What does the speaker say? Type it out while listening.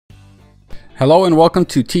Hello and welcome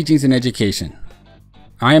to Teachings in Education.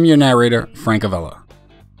 I am your narrator, Frank Avella.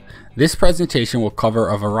 This presentation will cover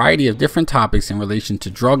a variety of different topics in relation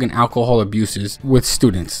to drug and alcohol abuses with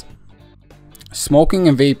students. Smoking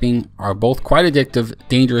and vaping are both quite addictive,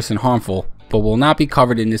 dangerous, and harmful, but will not be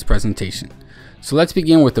covered in this presentation. So let's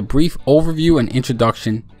begin with a brief overview and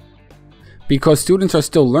introduction. Because students are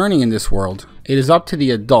still learning in this world, it is up to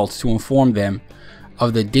the adults to inform them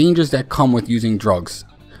of the dangers that come with using drugs.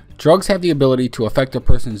 Drugs have the ability to affect a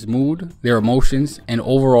person's mood, their emotions, and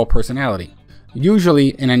overall personality, usually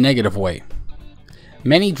in a negative way.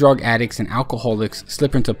 Many drug addicts and alcoholics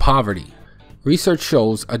slip into poverty. Research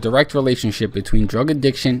shows a direct relationship between drug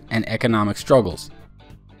addiction and economic struggles.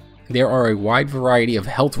 There are a wide variety of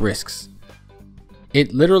health risks.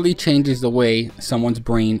 It literally changes the way someone's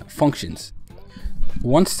brain functions.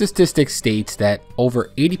 One statistic states that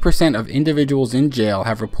over 80% of individuals in jail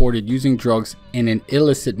have reported using drugs in an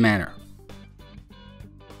illicit manner.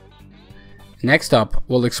 Next up,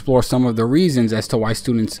 we'll explore some of the reasons as to why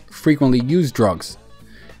students frequently use drugs.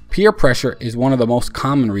 Peer pressure is one of the most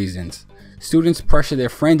common reasons. Students pressure their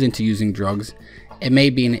friends into using drugs. It may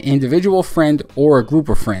be an individual friend or a group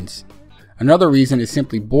of friends. Another reason is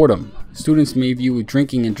simply boredom. Students may view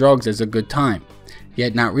drinking and drugs as a good time,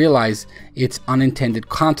 yet not realize its unintended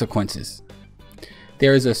consequences.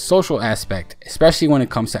 There is a social aspect, especially when it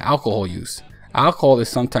comes to alcohol use. Alcohol is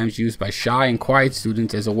sometimes used by shy and quiet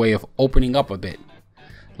students as a way of opening up a bit.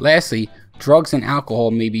 Lastly, drugs and alcohol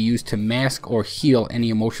may be used to mask or heal any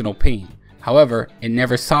emotional pain. However, it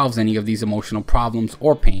never solves any of these emotional problems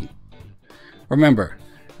or pain. Remember,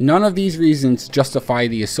 none of these reasons justify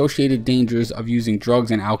the associated dangers of using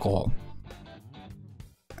drugs and alcohol.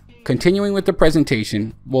 Continuing with the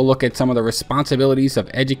presentation, we'll look at some of the responsibilities of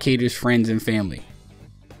educators, friends, and family.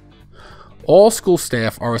 All school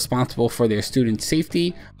staff are responsible for their students'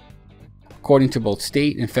 safety according to both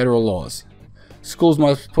state and federal laws. Schools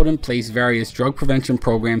must put in place various drug prevention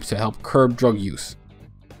programs to help curb drug use.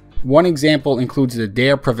 One example includes the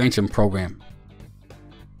DARE prevention program.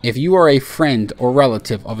 If you are a friend or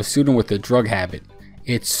relative of a student with a drug habit,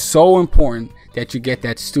 it's so important that you get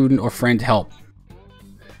that student or friend help.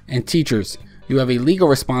 And teachers, you have a legal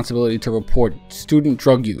responsibility to report student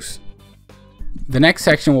drug use. The next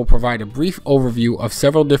section will provide a brief overview of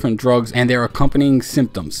several different drugs and their accompanying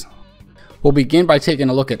symptoms. We'll begin by taking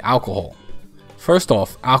a look at alcohol. First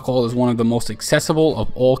off, alcohol is one of the most accessible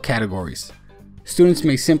of all categories. Students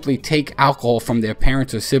may simply take alcohol from their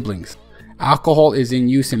parents or siblings. Alcohol is in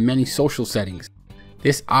use in many social settings.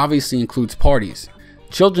 This obviously includes parties.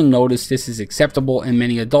 Children notice this is acceptable in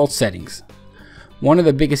many adult settings. One of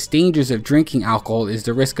the biggest dangers of drinking alcohol is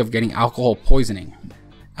the risk of getting alcohol poisoning.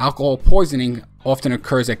 Alcohol poisoning often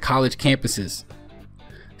occurs at college campuses.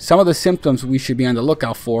 Some of the symptoms we should be on the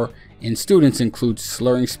lookout for in students include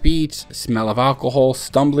slurring speech, smell of alcohol,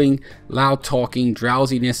 stumbling, loud talking,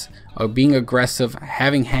 drowsiness, being aggressive,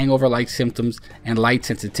 having hangover-like symptoms, and light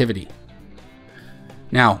sensitivity.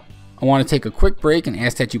 Now, I want to take a quick break and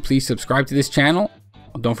ask that you please subscribe to this channel.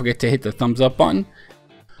 Don't forget to hit the thumbs up button.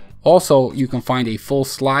 Also, you can find a full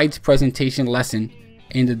slides presentation lesson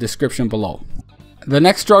in the description below. The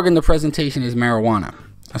next drug in the presentation is marijuana,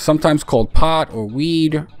 sometimes called pot or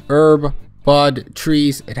weed, herb, bud,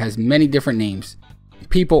 trees. It has many different names.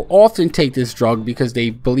 People often take this drug because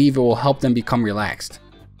they believe it will help them become relaxed.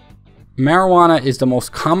 Marijuana is the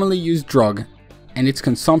most commonly used drug, and its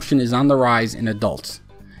consumption is on the rise in adults.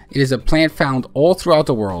 It is a plant found all throughout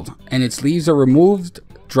the world, and its leaves are removed,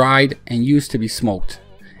 dried, and used to be smoked.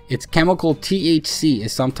 Its chemical THC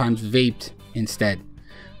is sometimes vaped instead.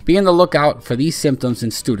 Be on the lookout for these symptoms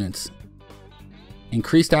in students: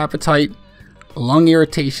 increased appetite, lung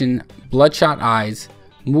irritation, bloodshot eyes,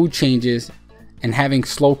 mood changes, and having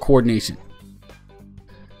slow coordination.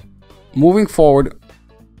 Moving forward,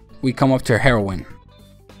 we come up to heroin.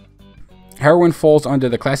 Heroin falls under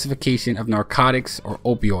the classification of narcotics or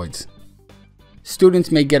opioids.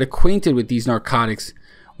 Students may get acquainted with these narcotics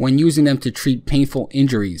when using them to treat painful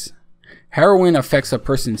injuries. Heroin affects a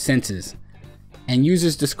person's senses, and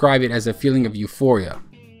users describe it as a feeling of euphoria.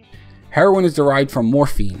 Heroin is derived from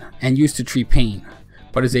morphine and used to treat pain,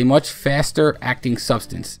 but is a much faster acting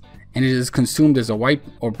substance, and it is consumed as a white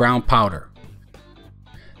or brown powder.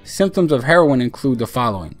 Symptoms of heroin include the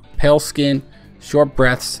following: pale skin, short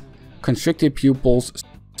breaths, constricted pupils,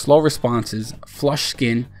 slow responses, flushed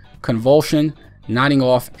skin, convulsion, nodding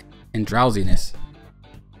off, and drowsiness.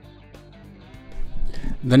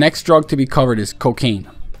 The next drug to be covered is cocaine.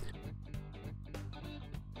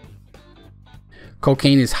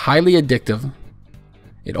 Cocaine is highly addictive.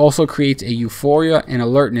 It also creates a euphoria and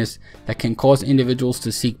alertness that can cause individuals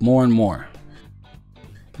to seek more and more.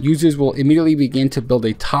 users will immediately begin to build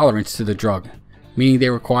a tolerance to the drug, meaning they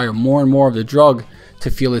require more and more of the drug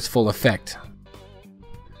to feel its full effect.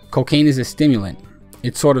 Cocaine is a stimulant.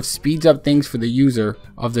 It sort of speeds up things for the user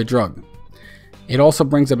of the drug. It also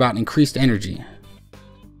brings about increased energy.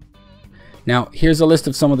 Now, here's a list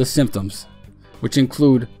of some of the symptoms, which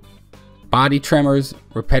include body tremors,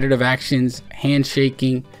 repetitive actions, hand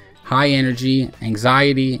shaking, high energy,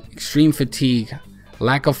 anxiety, extreme fatigue,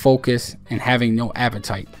 lack of focus, and having no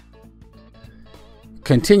appetite.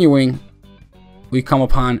 Continuing, we come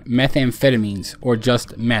upon methamphetamines, or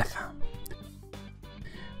just meth.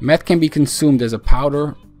 Meth can be consumed as a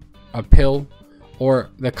powder, a pill, or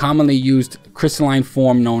the commonly used crystalline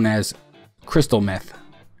form known as crystal meth.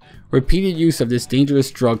 Repeated use of this dangerous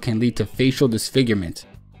drug can lead to facial disfigurement,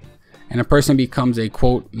 and a person becomes a,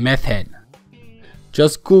 quote, meth head.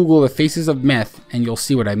 Just Google the faces of meth and you'll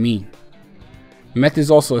see what I mean. Meth is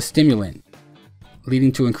also a stimulant,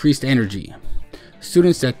 leading to increased energy.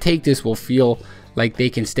 Students that take this will feel like they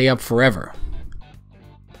can stay up forever.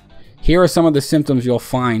 Here are some of the symptoms you'll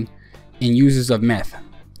find in users of meth: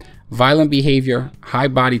 violent behavior, high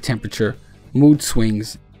body temperature, mood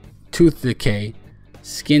swings, tooth decay,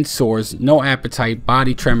 skin sores, no appetite,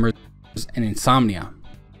 body tremors, and insomnia.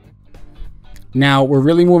 Now we're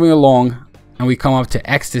really moving along and we come up to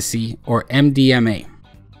ecstasy, or MDMA.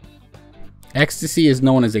 Ecstasy is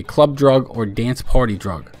known as a club drug or dance party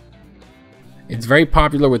drug. It's very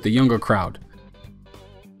popular with the younger crowd.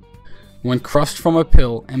 When crushed from a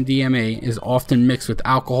pill, MDMA is often mixed with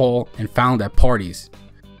alcohol and found at parties.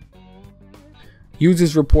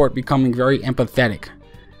 Users report becoming very empathetic,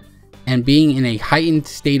 and being in a heightened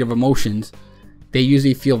state of emotions, they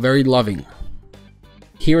usually feel very loving.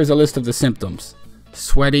 Here is a list of the symptoms: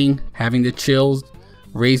 sweating, having the chills,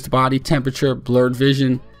 raised body temperature, blurred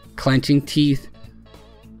vision, clenching teeth,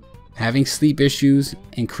 having sleep issues,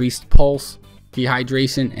 increased pulse,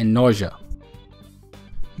 dehydration, and nausea.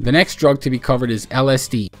 The next drug to be covered is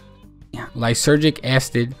LSD, lysergic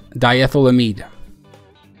acid diethylamide.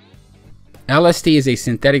 LSD is a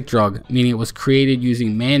synthetic drug, meaning it was created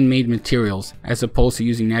using man-made materials as opposed to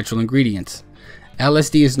using natural ingredients.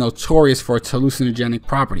 LSD is notorious for its hallucinogenic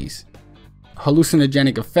properties.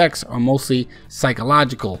 Hallucinogenic effects are mostly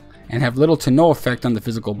psychological and have little to no effect on the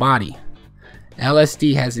physical body.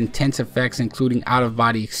 LSD has intense effects including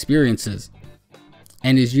out-of-body experiences,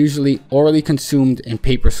 and is usually orally consumed in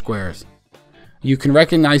paper squares. You can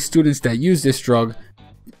recognize students that use this drug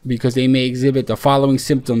because they may exhibit the following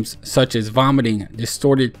symptoms such as vomiting,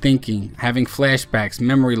 distorted thinking, having flashbacks,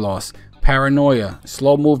 memory loss, paranoia,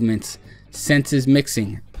 slow movements, senses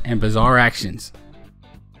mixing, and bizarre actions.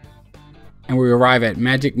 And we arrive at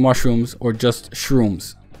magic mushrooms, or just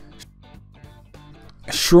shrooms.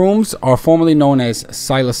 Shrooms are formerly known as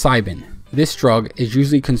psilocybin. This drug is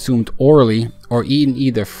usually consumed orally or eaten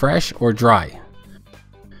either fresh or dry.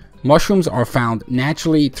 Mushrooms are found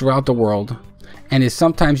naturally throughout the world and is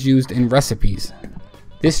sometimes used in recipes.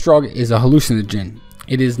 This drug is a hallucinogen.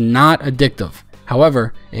 It is not addictive.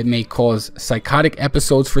 However, it may cause psychotic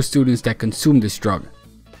episodes for students that consume this drug.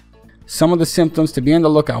 Some of the symptoms to be on the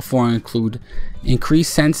lookout for include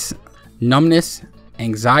increased sense numbness,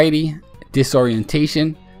 anxiety,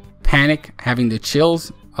 disorientation, panic, having the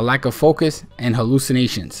chills, a lack of focus, and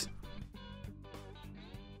hallucinations.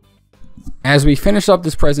 As we finish up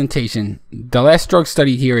this presentation, the last drug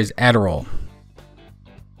studied here is Adderall.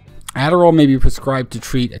 Adderall may be prescribed to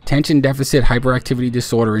treat attention deficit hyperactivity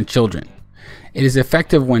disorder in children. It is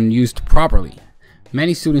effective when used properly.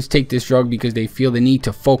 Many students take this drug because they feel the need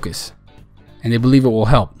to focus, and they believe it will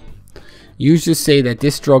help. Users say that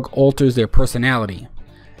this drug alters their personality.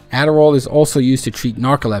 Adderall is also used to treat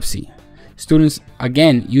narcolepsy. Students,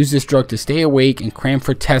 again, use this drug to stay awake and cram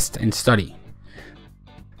for tests and study.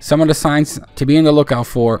 Some of the signs to be on the lookout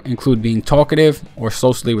for include being talkative or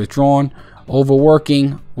socially withdrawn,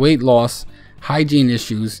 overworking, weight loss, hygiene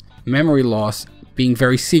issues, memory loss, being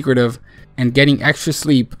very secretive, and getting extra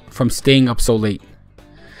sleep from staying up so late.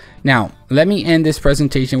 Now, let me end this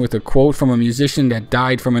presentation with a quote from a musician that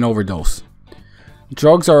died from an overdose.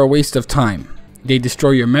 "Drugs are a waste of time. They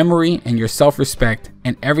destroy your memory and your self-respect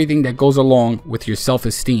and everything that goes along with your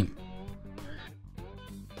self-esteem."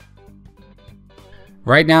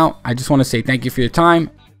 Right now, I just want to say thank you for your time.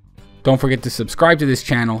 Don't forget to subscribe to this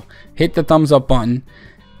channel, hit the thumbs up button,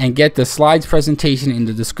 and get the slides presentation in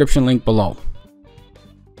the description link below.